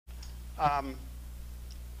Um,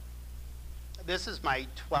 this is my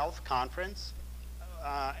 12th conference,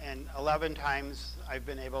 and 11 times I've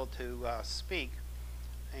been able to speak.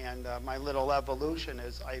 And my little evolution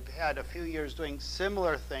is I've had a few years doing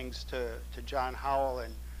similar things to John Howell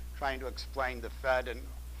and trying to explain the Fed, and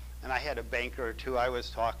I had a banker or two I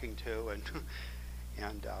was talking to, and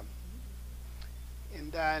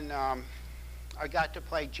then I got to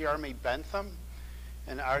play Jeremy Bentham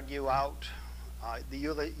and argue out the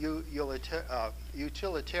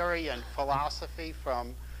utilitarian philosophy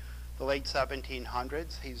from the late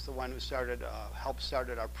 1700s. He's the one who helped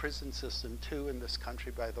started our prison system too in this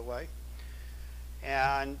country, by the way.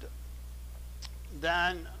 And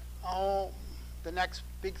then, the next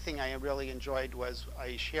big thing I really enjoyed was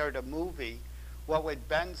I shared a movie, What Would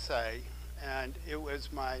Ben Say? And it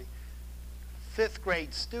was my 5th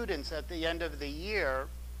grade students at the end of the year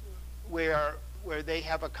where they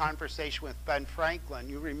have a conversation with Ben Franklin.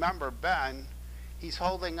 You remember Ben, he's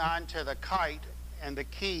holding on to the kite and the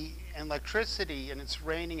key and electricity, and it's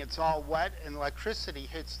raining, it's all wet, and electricity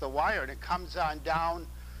hits the wire and it comes on down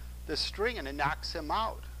the string and it knocks him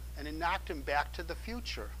out. And it knocked him back to the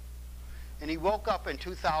future. And he woke up in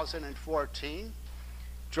 2014,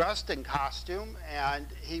 dressed in costume, and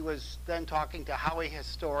he was then talking to Howie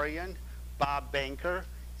historian, Bob Banker,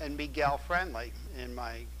 and Miguel Friendly, and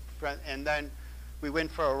my friend. And then we went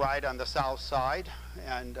for a ride on the south side,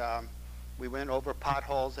 and we went over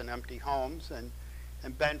potholes and empty homes. And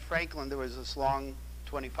Ben Franklin, there was this long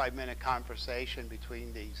 25-minute conversation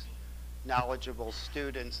between these knowledgeable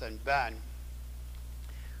students and Ben.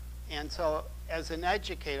 And so as an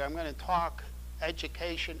educator, I'm going to talk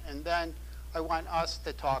education, and then I want us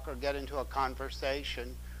to talk or get into a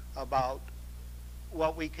conversation about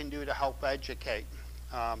what we can do to help educate.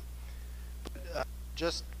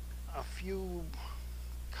 Just a few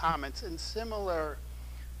comments, and similar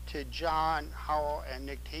to John Howell and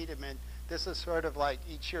Nick Tiedemann, this is sort of like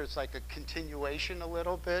each year it's like a continuation a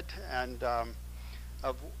little bit, and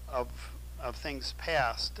of things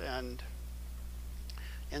past, and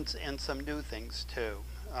some new things too.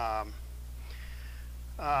 I'm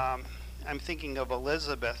thinking of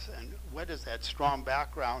Elizabeth, and what is that strong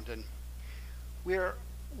background, and where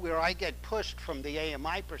I get pushed from the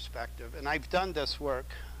AMI perspective, and I've done this work.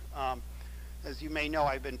 As you may know,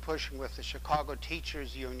 I've been pushing with the Chicago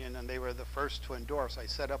Teachers Union, and they were the first to endorse. I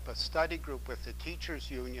set up a study group with the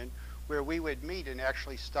Teachers Union where we would meet and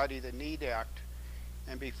actually study the NEED Act.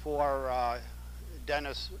 And before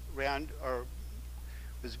Dennis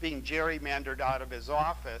was being gerrymandered out of his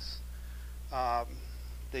office,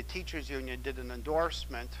 the Teachers Union did an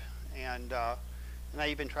endorsement, and I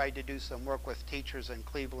even tried to do some work with teachers in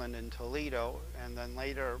Cleveland and Toledo, and then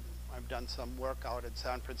later I've done some work out in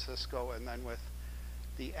San Francisco, and then with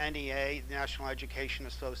the NEA, National Education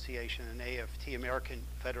Association, and AFT, American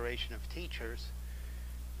Federation of Teachers.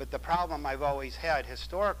 But the problem I've always had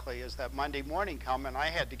historically is that Monday morning come and I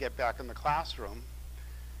had to get back in the classroom.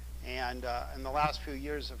 And in the last few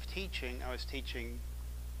years of teaching,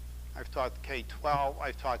 I've taught K-12,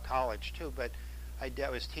 I've taught college too, but I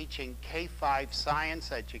was teaching K-5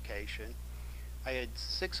 science education. I had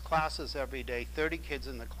 6 classes every day, 30 kids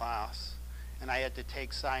in the class, and I had to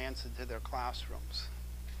take science into their classrooms.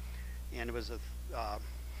 And it was a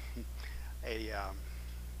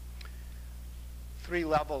 3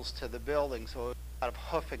 levels to the building, so it was a lot of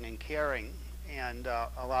hoofing and carrying, and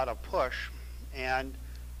a lot of push. And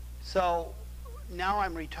so now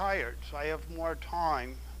I'm retired, so I have more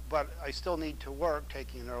time, but I still need to work,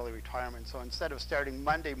 taking an early retirement. So instead of starting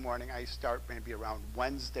Monday morning, I start maybe around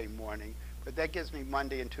Wednesday morning. But that gives me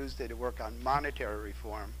Monday and Tuesday to work on monetary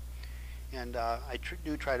reform. And I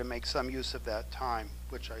do try to make some use of that time,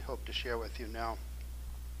 which I hope to share with you now.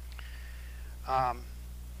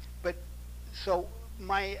 So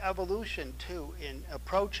my evolution too in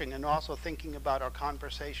approaching and also thinking about our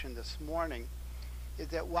conversation this morning is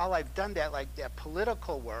that while I've done that, like that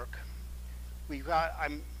political work,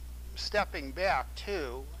 I'm stepping back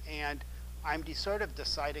too, and I'm sort of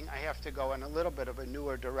deciding I have to go in a little bit of a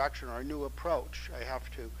newer direction or a new approach. I have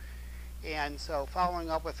to. And so following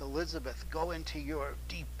up with Elizabeth, go into your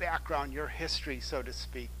deep background, your history, so to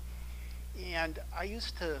speak. And I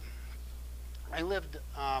lived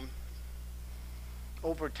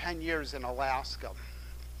over 10 years in Alaska.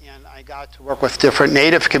 And I got to work with different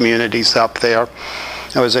native communities up there.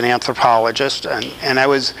 I was an anthropologist, and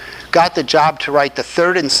I got the job to write the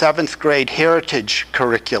 3rd and 7th grade heritage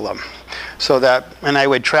curriculum. So that, and I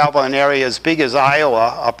would travel in an area as big as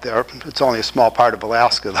Iowa up there. It's only a small part of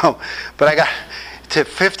Alaska though. But I got to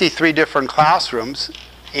 53 different classrooms,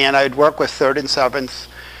 and I'd work with 3rd and 7th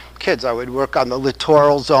kids. I would work on the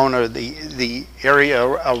littoral zone, or the area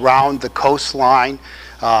around the coastline.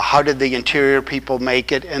 How did the interior people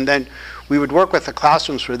make it? And then we would work with the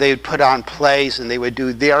classrooms where they would put on plays and they would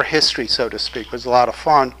do their history, so to speak. It was a lot of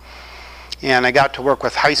fun. And I got to work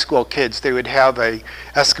with high school kids. They would have a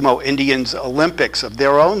Eskimo Indians Olympics of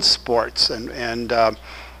their own sports.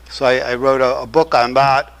 So I wrote a book on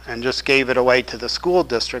that and just gave it away to the school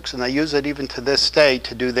districts. And they use it even to this day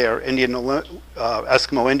to do their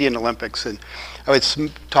Eskimo Indian Olympics. And I would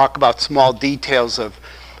talk about small details of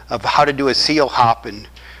how to do a seal hop, and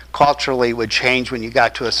culturally would change when you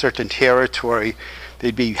got to a certain territory.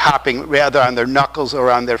 They'd be hopping rather on their knuckles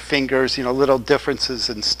or on their fingers, little differences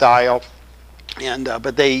in style.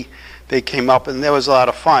 But they came up, and there was a lot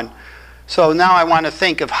of fun. So now I want to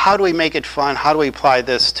think of how do we make it fun? How do we apply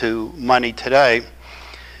this to money today?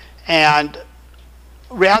 And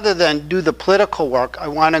rather than do the political work, I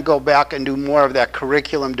want to go back and do more of that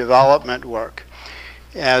curriculum development work.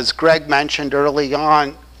 As Greg mentioned early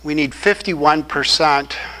on, we need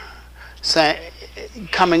 51%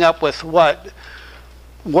 coming up with what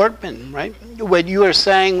Wortman, right? What you were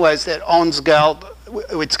saying was that owns Geld,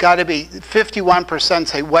 it's got to be 51%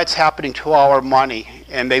 say what's happening to our money,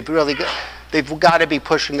 and they've got to be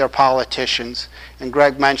pushing their politicians. And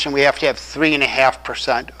Greg mentioned we have to have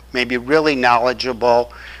 3.5%, maybe really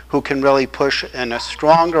knowledgeable, who can really push in a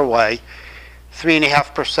stronger way.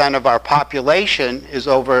 3.5% of our population is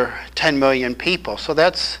over 10 million people. So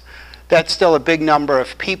that's still a big number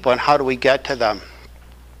of people, and how do we get to them?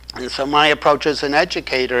 And so my approach as an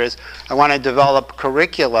educator is I want to develop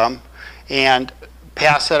curriculum and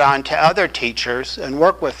pass it on to other teachers and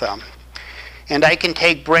work with them. And I can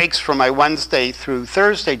take breaks from my Wednesday through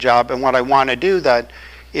Thursday job, and what I want to do then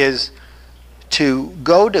is to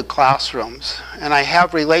go to classrooms. And I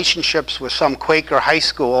have relationships with some Quaker high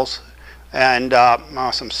schools and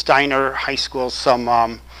some Steiner high schools,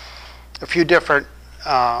 a few different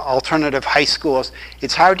alternative high schools.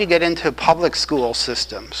 It's hard to get into public school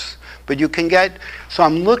systems, but you can get, so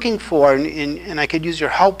I'm looking for, and I could use your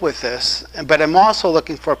help with this, but I'm also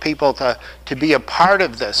looking for people to be a part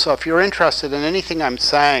of this. So if you're interested in anything I'm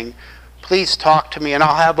saying, please talk to me, and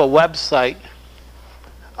I'll have a website,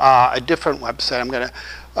 a different website.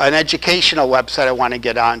 An educational website I want to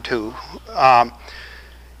get onto,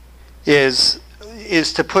 is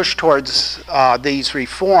to push towards these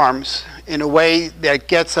reforms in a way that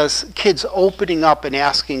gets us kids opening up and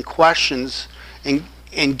asking questions,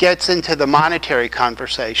 and gets into the monetary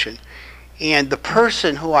conversation. And the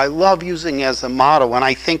person who I love using as a model when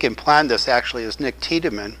I think and plan this actually is Nick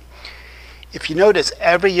Tiedemann. If you notice,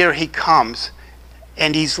 every year he comes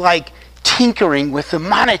and he's like tinkering with the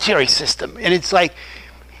monetary system. And it's like,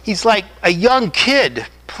 he's like a young kid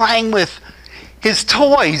playing with his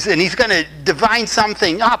toys, and he's going to divine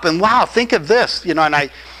something up, and wow, think of this,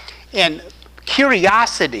 and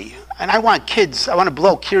curiosity. And I want to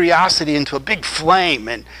blow curiosity into a big flame,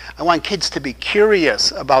 and I want kids to be curious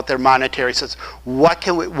about their monetary systems.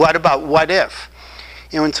 What about what if?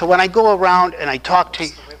 And so when I go around and I talk to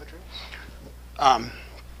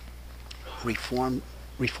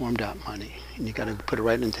reform.money, and you got to put it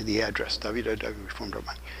right into the address,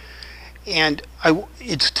 www.reform.money. And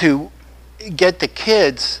it's to get the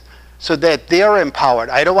kids so that they're empowered.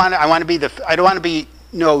 I don't want to be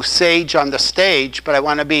no sage on the stage, but I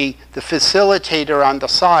want to be the facilitator on the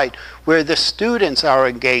side where the students are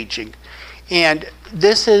engaging. And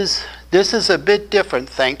this is a bit different.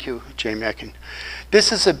 Thank you, Jay Mackin.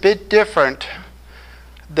 This is a bit different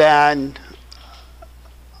than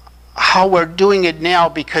how we're doing it now,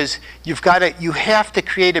 because you have to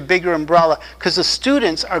create a bigger umbrella, because the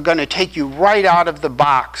students are going to take you right out of the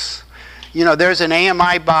box. There's an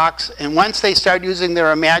AMI box, and once they start using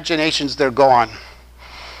their imaginations, they're gone.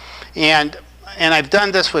 And I've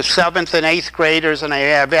done this with 7th and 8th graders, and I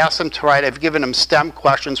have asked them to write. I've given them STEM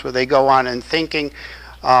questions where they go on and thinking,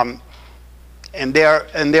 and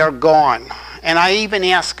they're gone. And I even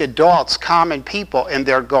ask adults, common people, and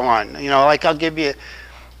they're gone. Like I'll give you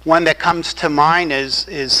one that comes to mind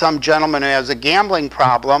is some gentleman who has a gambling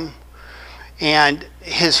problem, and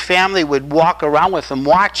his family would walk around with him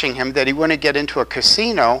watching him that he wouldn't get into a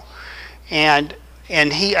casino. And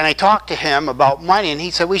I talked to him about money, and he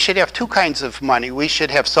said we should have two kinds of money. We should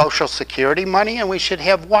have Social Security money, and we should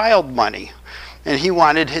have wild money. And he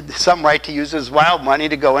wanted some right to use his wild money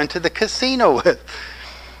to go into the casino with.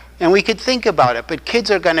 And we could think about it, but kids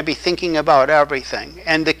are going to be thinking about everything.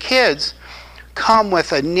 And the kids come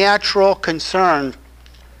with a natural concern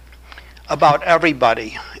about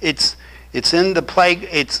everybody. It's in the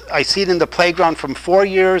I see it in the playground from 4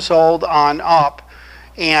 years old on up.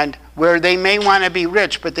 And where they may want to be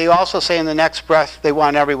rich, but they also say in the next breath they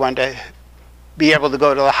want everyone to be able to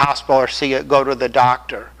go to the hospital or go to the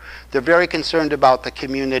doctor. They're very concerned about the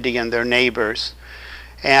community and their neighbors.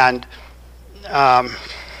 And Mr.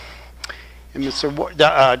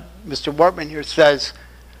 Wortman here says,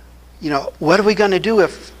 you know, what are we going to do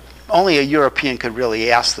if only a European could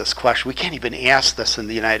really ask this question? We can't even ask this in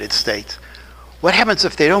the United States. What happens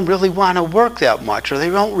if they don't really want to work that much, or they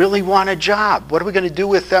don't really want a job? What are we going to do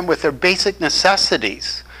with them with their basic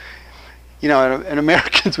necessities? You know, and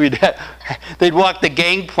Americans, they'd walk the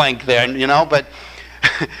gangplank there, you know, but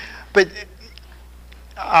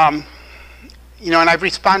you know, and I've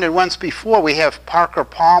responded once before. We have Parker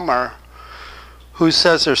Palmer, who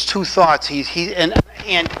says there's two thoughts.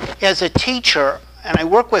 And as a teacher, and I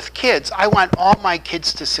work with kids, I want all my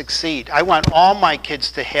kids to succeed. I want all my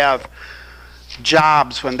kids to have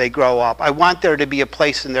jobs when they grow up. I want there to be a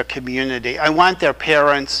place in their community. I want their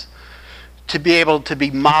parents to be able to be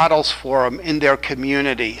models for them in their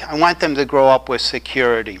community. I want them to grow up with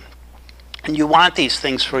security. And you want these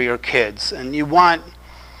things for your kids. And I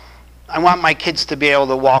want my kids to be able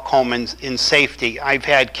to walk home in safety. I've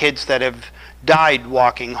had kids that have died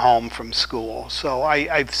walking home from school. So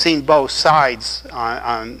I've seen both sides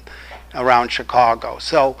around Chicago.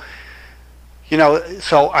 So, you know,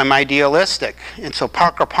 so I'm idealistic. And so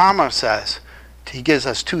Parker Palmer says, he gives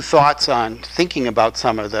us two thoughts on thinking about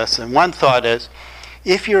some of this. And one thought is,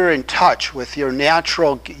 if you're in touch with your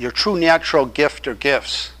true natural gift or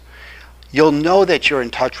gifts, you'll know that you're in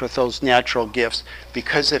touch with those natural gifts,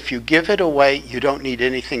 because if you give it away, you don't need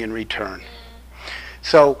anything in return.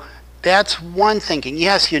 So that's one thinking.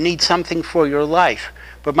 Yes, you need something for your life.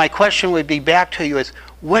 But my question would be back to you is,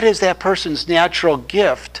 what is that person's natural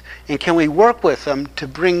gift? And can we work with them to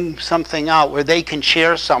bring something out where they can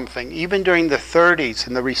share something? Even during the 30s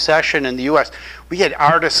and the recession in the US, we had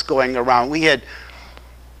artists going around. We had,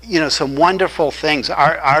 you know, some wonderful things,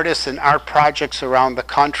 artists and art projects around the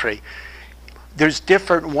country. There's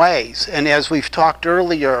different ways. And as we've talked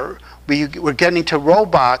earlier, we're getting to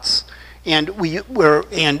robots and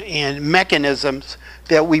mechanisms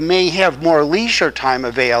that we may have more leisure time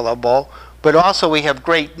available, but also we have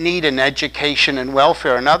great need in education and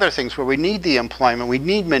welfare and other things where we need the employment. We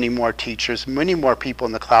need many more teachers, many more people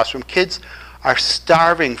in the classroom. Kids are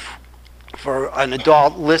starving for an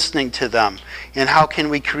adult listening to them. And how can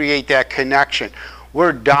we create that connection?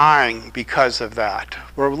 We're dying because of that.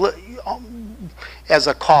 As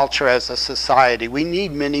a culture, as a society, we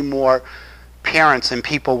need many more parents and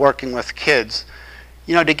people working with kids.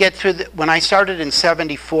 You know, to get through, when I started in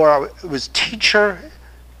 '74, it was teacher,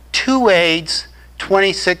 2 aides,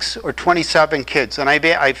 26 or 27 kids. And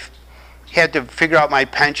I've had to figure out my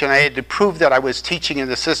pension. I had to prove that I was teaching in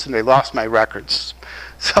the system. They lost my records.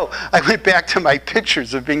 So I went back to my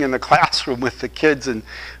pictures of being in the classroom with the kids and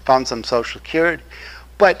found some Social Security.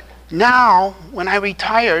 But now, when I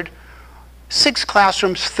retired, 6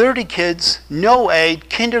 classrooms, 30 kids, no aid,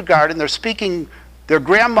 kindergarten. They're speaking their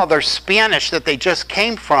grandmother's Spanish that they just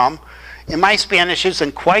came from. And my Spanish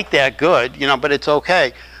isn't quite that good, you know, but it's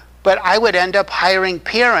okay. But I would end up hiring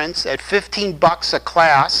parents at $15 a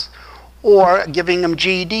class, or giving them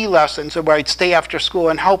GED lessons where I'd stay after school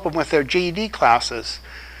and help them with their GED classes.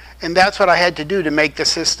 And that's what I had to do to make the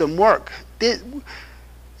system work.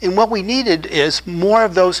 And what we needed is more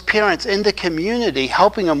of those parents in the community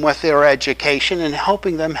helping them with their education and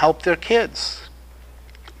helping them help their kids.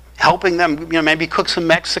 Helping them, you know, maybe cook some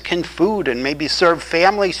Mexican food and maybe serve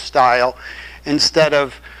family style instead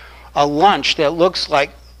of a lunch that looks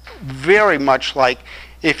like, very much like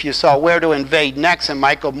if you saw Where to Invade Next and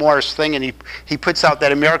Michael Moore's thing, and he puts out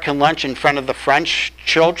that American lunch in front of the French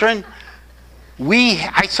children.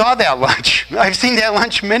 I saw that lunch. I've seen that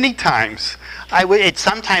lunch many times.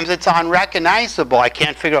 Sometimes it's unrecognizable. I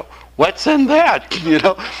can't figure out what's in that, you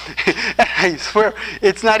know. I swear,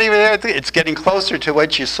 it's not even that. It's getting closer to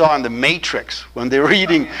what you saw in The Matrix when they were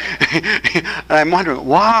eating. And I'm wondering,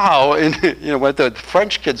 wow, and you know what the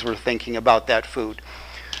French kids were thinking about that food.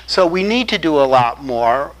 So we need to do a lot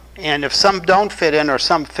more. And if some don't fit in or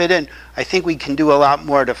some fit in, I think we can do a lot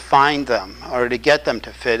more to find them or to get them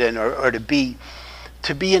to fit in, or to be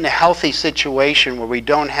in a healthy situation where we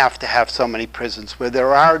don't have to have so many prisons, where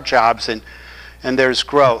there are jobs and there's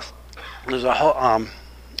growth. There's a whole,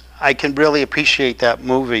 I can really appreciate that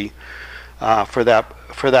movie for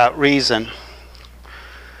that reason.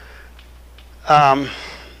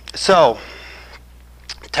 So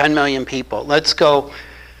 10 million people. Let's go.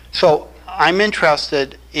 So I'm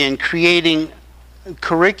interested in creating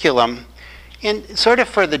curriculum and sort of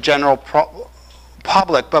for the general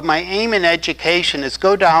public, but my aim in education is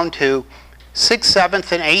go down to 6th,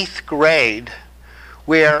 7th, and 8th grade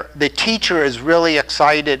where the teacher is really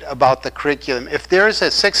excited about the curriculum. If there's a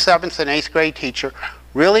 6th, 7th, and 8th grade teacher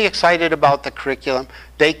really excited about the curriculum,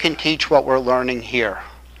 they can teach what we're learning here.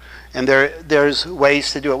 And there's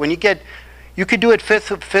ways to do it. When you could do it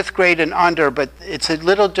 5th grade and under, but it's a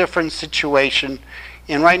little different situation.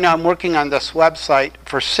 And right now I'm working on this website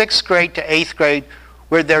for 6th grade to 8th grade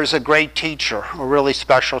where there's a great teacher, a really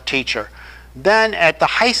special teacher. Then at the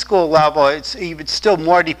high school level, it's even still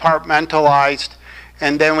more departmentalized,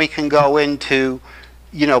 and then we can go into,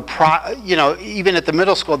 even at the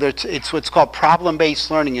middle school, it's what's called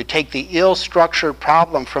problem-based learning. You take the ill-structured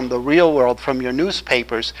problem from the real world, from your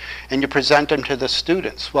newspapers, and you present them to the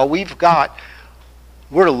students. Well,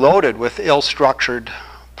 we're loaded with ill-structured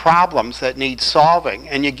problems that need solving,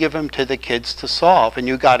 and you give them to the kids to solve, and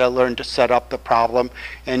you got to learn to set up the problem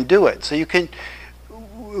and do it. So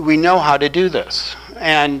we know how to do this.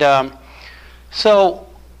 And so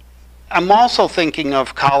I'm also thinking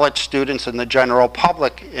of college students and the general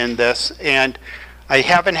public in this, and I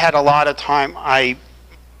haven't had a lot of time. I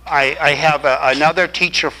have another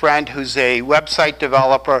teacher friend who's a website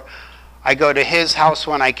developer. I go to his house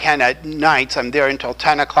when I can at nights. I'm there until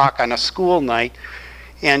 10 o'clock on a school night,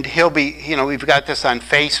 and he'll be, we've got this on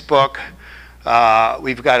Facebook.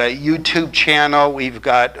 We've got a YouTube channel. We've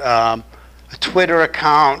got a Twitter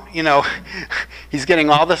account. He's getting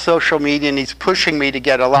all the social media, and he's pushing me to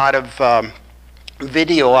get a lot of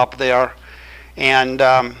video up there. And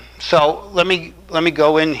so let me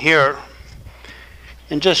go in here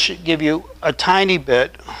and just give you a tiny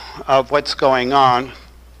bit of what's going on.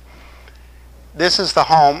 This is the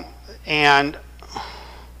home, and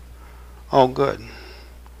oh, good.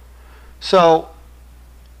 So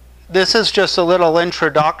this is just a little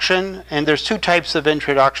introduction, and there's two types of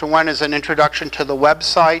introduction. One is an introduction to the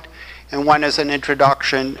website, and one is an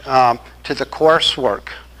introduction to the coursework.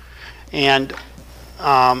 And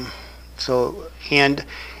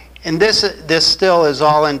this still is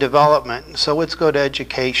all in development. So let's go to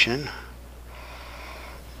education.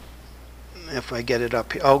 If I get it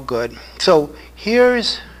up here. Oh, good. So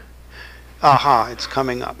here's, it's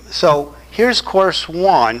coming up. So here's course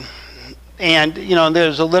 1. And,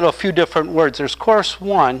 there's a few different words. There's course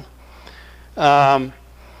 1. And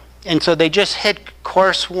so they just hit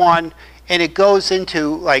course 1, and it goes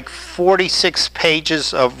into like 46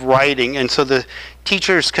 pages of writing. And so the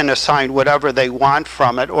teachers can assign whatever they want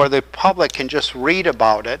from it, or the public can just read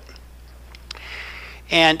about it.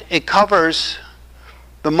 And it covers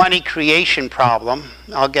the money creation problem.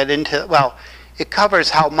 I'll get into, it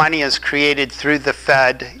covers how money is created through the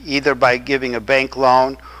Fed, either by giving a bank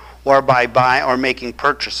loan or by buying or making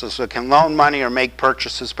purchases. So it can loan money or make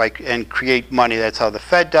purchases and create money. That's how the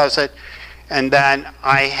Fed does it. And then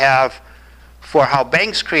I have, for how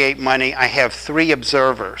banks create money, I have 3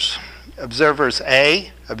 observers. Observers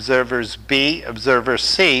A, observers B, observers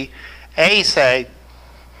C. A say,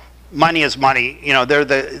 money is money. They're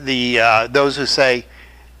those who say,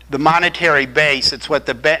 the monetary base, it's what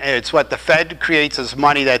the Fed creates as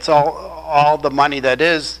money. That's all the money that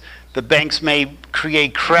is. The banks may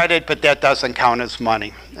create credit, but that doesn't count as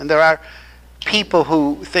money. And there are people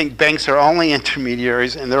who think banks are only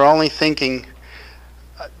intermediaries, and they're only thinking,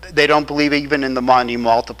 they don't believe even in the money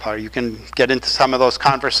multiplier. You can get into some of those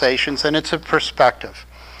conversations, and it's a perspective.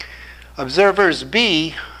 Observers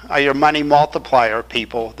B are your money multiplier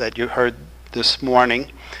people that you heard this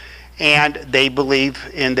morning, and they believe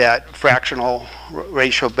in that fractional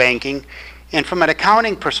ratio banking. And from an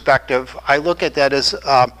accounting perspective, I look at that as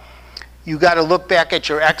you got to look back at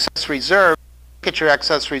your excess reserves,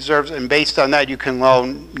 and based on that, you can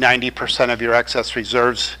loan 90% of your excess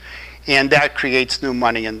reserves, and that creates new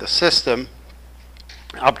money in the system,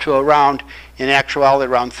 up to around, in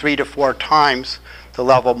actuality, around 3 to 4 times the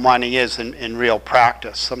level money is in real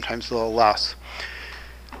practice, sometimes a little less.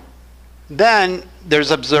 Then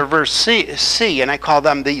there's observer C, and I call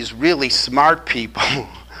them these really smart people,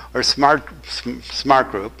 or smart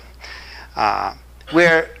group,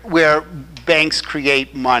 where banks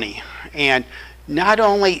create money. And not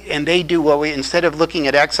only, and they do instead of looking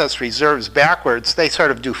at excess reserves backwards, they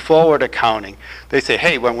sort of do forward accounting. They say,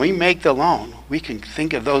 hey, when we make the loan, we can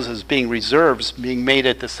think of those as being reserves being made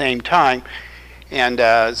at the same time. And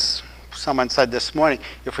as someone said this morning,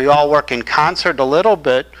 if we all work in concert a little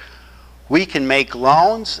bit, we can make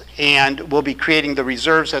loans, and we'll be creating the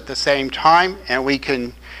reserves at the same time, and we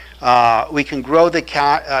can grow the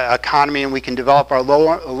economy, and we can develop our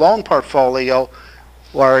loan portfolio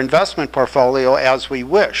or our investment portfolio as we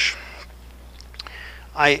wish.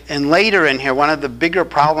 And later in here, one of the bigger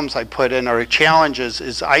problems I put in, or challenges,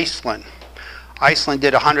 is Iceland. Iceland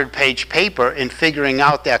did a 100-page paper in figuring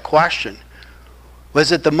out that question.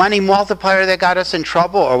 Was it the money multiplier that got us in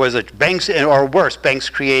trouble, or was it banks, or worse, banks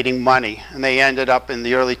creating money? And they ended up in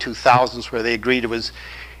the early 2000s where they agreed it was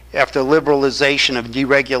after liberalization of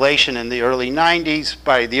deregulation in the early 90s.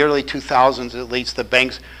 By the early 2000s, at least, the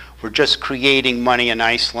banks were just creating money in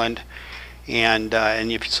Iceland. And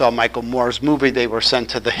if you saw Michael Moore's movie, they were sent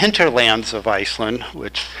to the hinterlands of Iceland,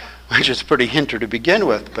 which is pretty hinter to begin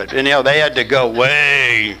with. But you know, they had to go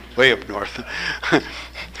way, way up north.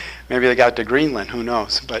 Maybe they got to Greenland, who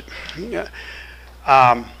knows? But yeah.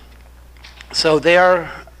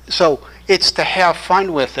 So it's to have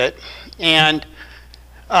fun with it. And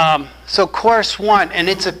so course 1, and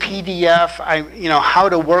it's a PDF. You know, how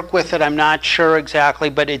to work with it, I'm not sure exactly,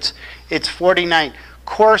 but it's 49.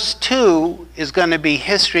 Course 2 is going to be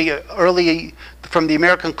history early from the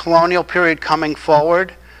American colonial period coming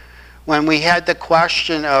forward, when we had the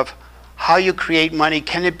question of how you create money.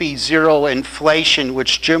 Can it be zero inflation,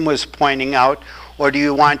 which Jim was pointing out, or do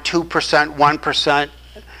you want 2%, 1%,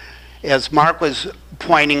 as Mark was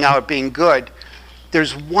pointing out, being good?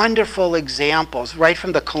 There's wonderful examples right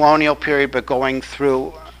from the colonial period, but going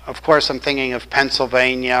through, of course, I'm thinking of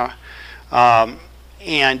Pennsylvania,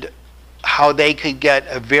 and how they could get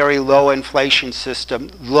a very low inflation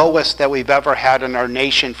system, lowest that we've ever had in our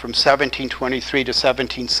nation from 1723 to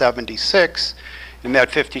 1776 in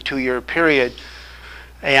that 52-year period.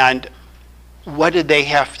 And what did they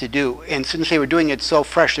have to do? And since they were doing it so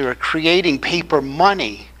fresh, they were creating paper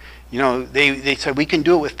money. You know, they said we can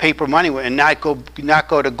do it with paper money and not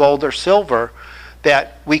go to gold or silver,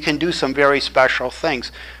 that we can do some very special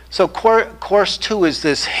things. So course 2 is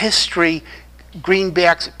this history,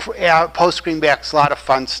 greenbacks, post-greenbacks, a lot of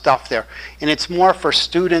fun stuff there. And it's more for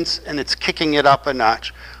students, and it's kicking it up a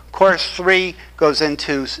notch. Course 3 goes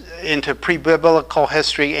into pre-biblical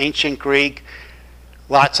history, ancient Greek,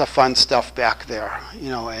 lots of fun stuff back there.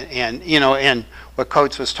 You know, and what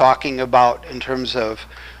Coates was talking about in terms of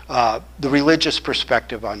the religious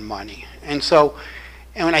perspective on money. And so,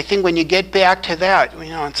 and I think when you get back to that,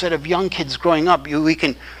 you know, instead of young kids growing up, we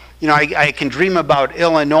can. You know, I can dream about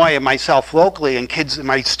Illinois and myself locally and kids,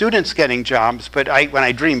 my students getting jobs, but when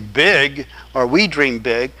I dream big, or we dream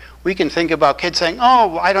big, we can think about kids saying,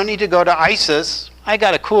 oh, I don't need to go to ISIS. I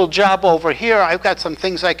got a cool job over here. I've got some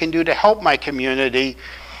things I can do to help my community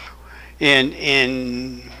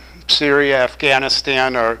in Syria,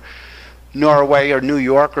 Afghanistan, or Norway, or New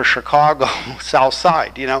York, or Chicago, South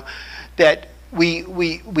Side, you know, that we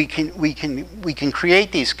can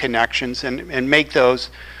create these connections and make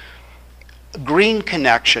those green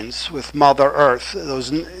connections with Mother Earth,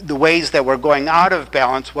 the ways that we're going out of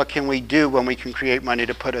balance. What can we do when we can create money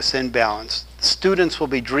to put us in balance? Students will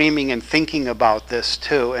be dreaming and thinking about this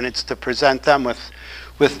too, and it's to present them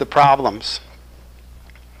with the problems.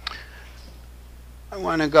 I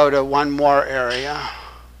want to go to one more area.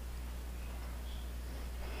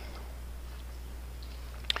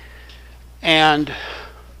 And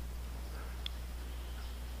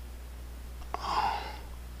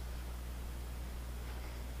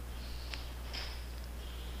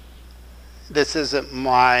this isn't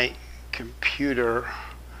my computer,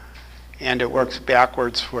 and it works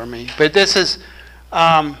backwards for me. But this is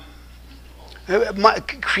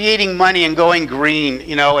creating money and going green,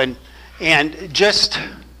 you know, and just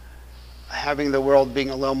having the world being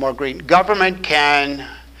a little more green. Government can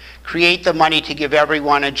create the money to give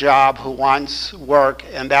everyone a job who wants work,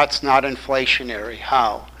 and that's not inflationary.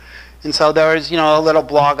 How? And so there's, you know, a little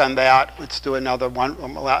blog on that. Let's do another one,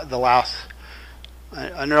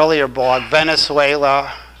 an earlier blog,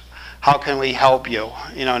 Venezuela, how can we help you?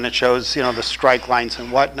 You know, and it shows, you know, the strike lines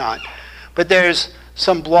and whatnot. But there's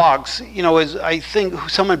some blogs, you know, I think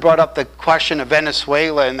someone brought up the question of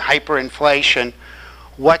Venezuela and hyperinflation.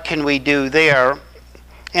 What can we do there?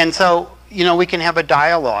 And so, you know, we can have a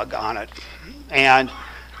dialogue on it. And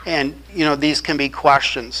you know, these can be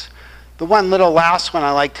questions. The one little last one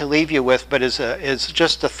I like to leave you with, but is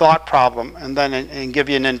just a thought problem, and then and give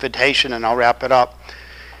you an invitation, and I'll wrap it up,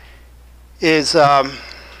 is I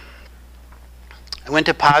went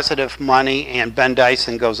to Positive Money, and Ben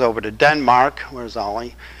Dyson goes over to Denmark. Where's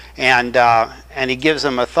Ollie? And he gives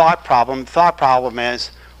them a thought problem. The thought problem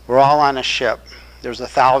is, we're all on a ship. There's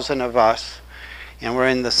 1,000 of us, and we're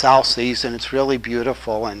in the South Seas, and it's really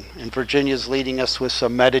beautiful, and Virginia's leading us with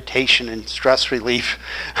some meditation and stress relief.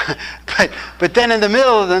 but then in the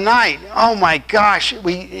middle of the night, oh my gosh,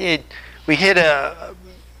 we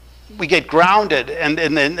get grounded, and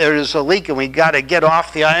then there's a leak, and we got to get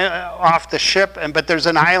off the ship, but there's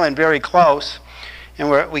an island very close,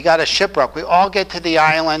 and we got a shipwreck. We all get to the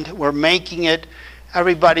island, we're making it,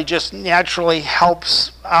 everybody just naturally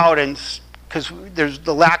helps out, and because there's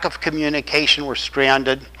the lack of communication, we're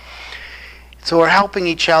stranded. So we're helping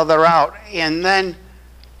each other out. And then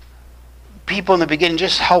people in the beginning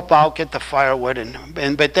just help out, get the firewood,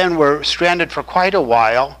 but then we're stranded for quite a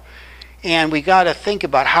while, and we got to think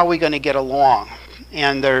about how we're going to get along.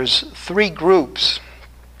 And there's 3 groups,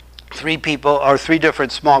 3 people, or 3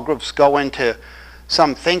 different small groups go into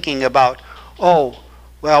some thinking about, oh,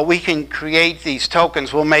 well, we can create these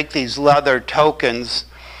tokens, we'll make these leather tokens,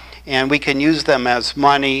 and we can use them as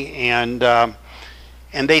money, and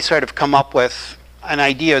they sort of come up with an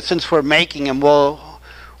idea. Since we're making them, we'll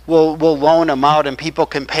loan them out, and people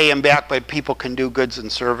can pay them back, but people can do goods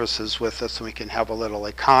and services with us, and we can have a little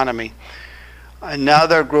economy.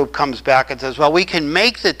 Another group comes back and says, well, we can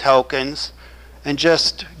make the tokens and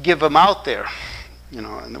just give them out there, you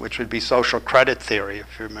know, which would be social credit theory,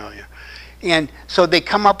 if you're familiar. And so they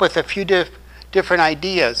come up with a few different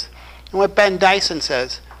ideas. And what Ben Dyson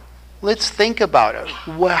says, let's think about it.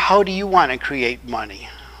 How do you want to create money?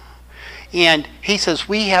 And he says,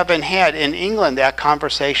 we haven't had in England that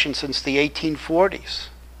conversation since the 1840s.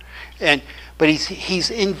 But he's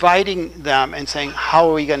inviting them and saying, how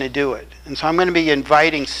are we going to do it? And so I'm going to be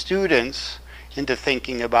inviting students into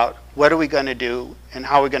thinking about what are we going to do and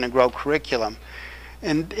how we're going to grow curriculum.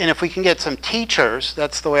 And if we can get some teachers,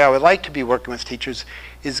 that's the way I would like to be working with teachers,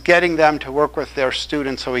 is getting them to work with their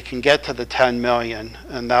students so we can get to the 10 million.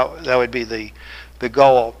 And that would be the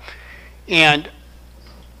goal. And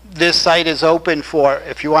this site is open for,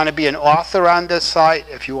 if you want to be an author on this site,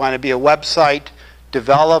 if you want to be a website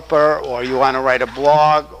developer, or you want to write a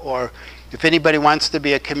blog, or if anybody wants to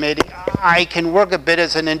be a committee. I can work a bit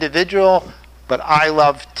as an individual, but I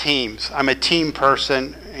love teams. I'm a team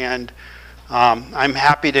person, and I'm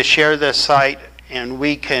happy to share this site, and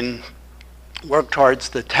we can work towards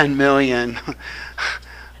the 10 million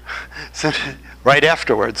right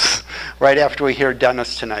afterwards, right after we hear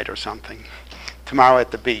Dennis tonight or something, tomorrow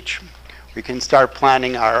at the beach. We can start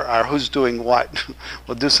planning our who's doing what.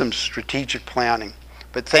 We'll do some strategic planning.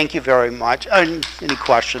 But thank you very much. Any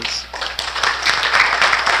questions?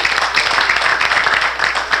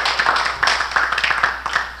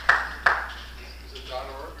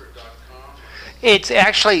 It's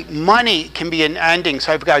actually, money can be an ending.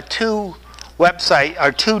 So I've got 2 websites,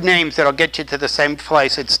 or 2 names that'll get you to the same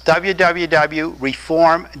place. It's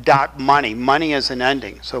www.reform.money. Money is an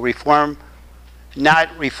ending. So reform, not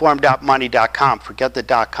reform.money.com. Forget the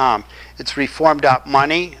 .com. It's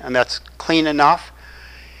reform.money, and that's clean enough.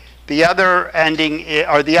 The other ending,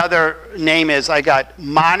 or the other name is, I got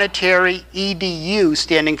monetary edu,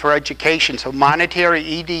 standing for education, so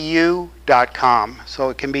monetary.edu.com. So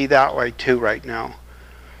it can be that way too right now.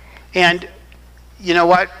 And you know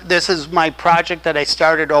what? This is my project that I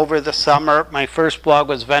started over the summer. My first blog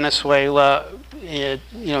was Venezuela,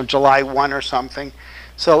 July 1 or something.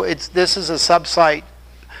 So this is a sub-site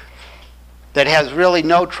that has really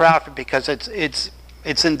no traffic because it's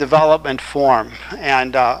in development form,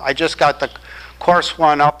 and I just got the course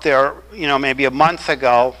one up there, maybe a month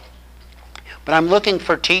ago. But I'm looking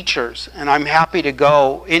for teachers, and I'm happy to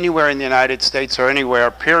go anywhere in the United States or anywhere,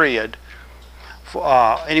 period,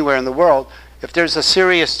 anywhere in the world. If there's a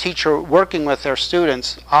serious teacher working with their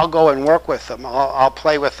students, I'll go and work with them. I'll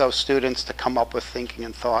play with those students to come up with thinking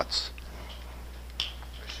and thoughts.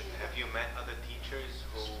 Have you met other teachers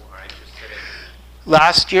who are interested in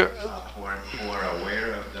last year? Who are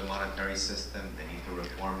aware of the monetary system, they need to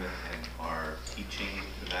reform it, and are teaching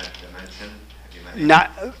to that dimension? Have you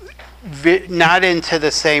met Not into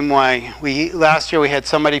the same way. Last year we had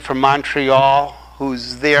somebody from Montreal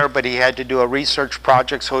who's there, but he had to do a research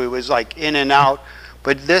project, so he was like in and out.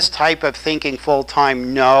 But this type of thinking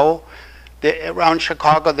full-time, no. Around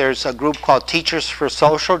Chicago there's a group called Teachers for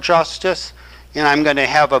Social Justice, and I'm going to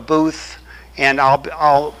have a booth, and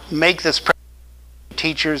I'll make this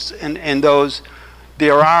teachers and those.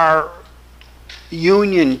 There are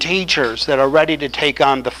union teachers that are ready to take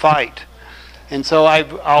on the fight. And so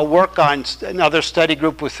I'll work on another study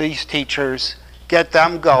group with these teachers, get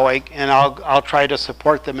them going, and I'll try to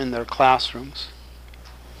support them in their classrooms.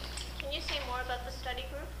 Can you say more about the study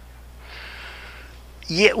group?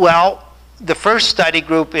 Yeah, well, the first study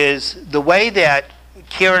group is the way that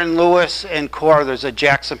Karen Lewis and Cora, there's a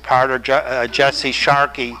Jackson Parter, Jesse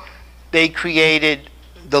Sharkey, they created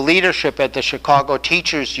the leadership at the Chicago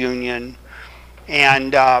Teachers Union,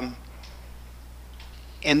 and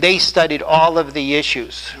they studied all of the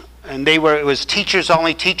issues. And it was teachers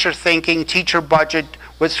only, teacher thinking, teacher budget,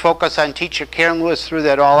 let's focus on teacher. Karen Lewis threw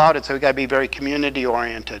that all out, and so we got to be very community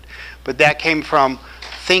oriented. But that came from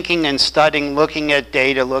thinking and studying, looking at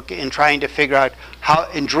data, and trying to figure out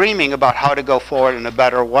and dreaming about how to go forward in a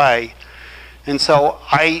better way. And so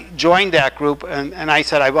I joined that group, and I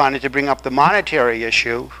said I wanted to bring up the monetary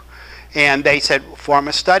issue. And they said, form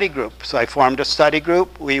a study group. So I formed a study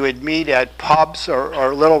group. We would meet at pubs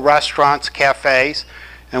or little restaurants, cafes,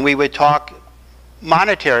 and we would talk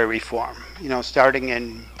monetary reform, starting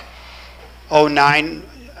in 09,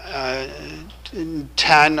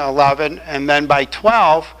 10, 11, and then by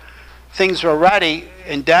 12, things were ready,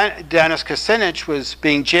 and Dennis Kucinich was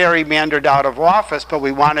being gerrymandered out of office, but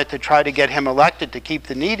we wanted to try to get him elected to keep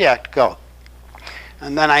the NEED Act going.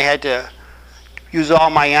 And then I had to use all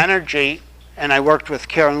my energy, and I worked with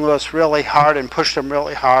Karen Lewis really hard and pushed him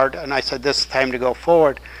really hard, and I said, this is time to go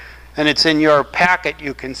forward. And it's in your packet,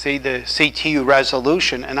 you can see the CTU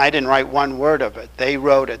resolution, and I didn't write one word of it. They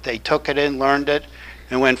wrote it. They took it in, learned it,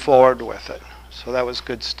 and went forward with it. So that was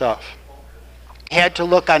good stuff. He had to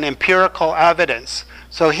look on empirical evidence.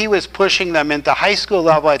 So he was pushing them into high school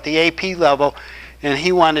level, at the AP level, and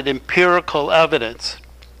he wanted empirical evidence.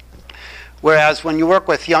 Whereas when you work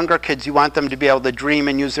with younger kids, you want them to be able to dream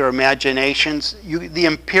and use their imaginations. The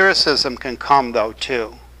empiricism can come, though,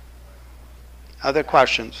 too. Other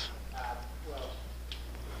questions? Well,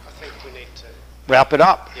 I think we need to wrap it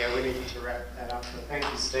up. Yeah, we need to wrap that up. So thank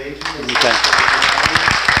you, Steve.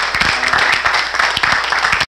 Okay.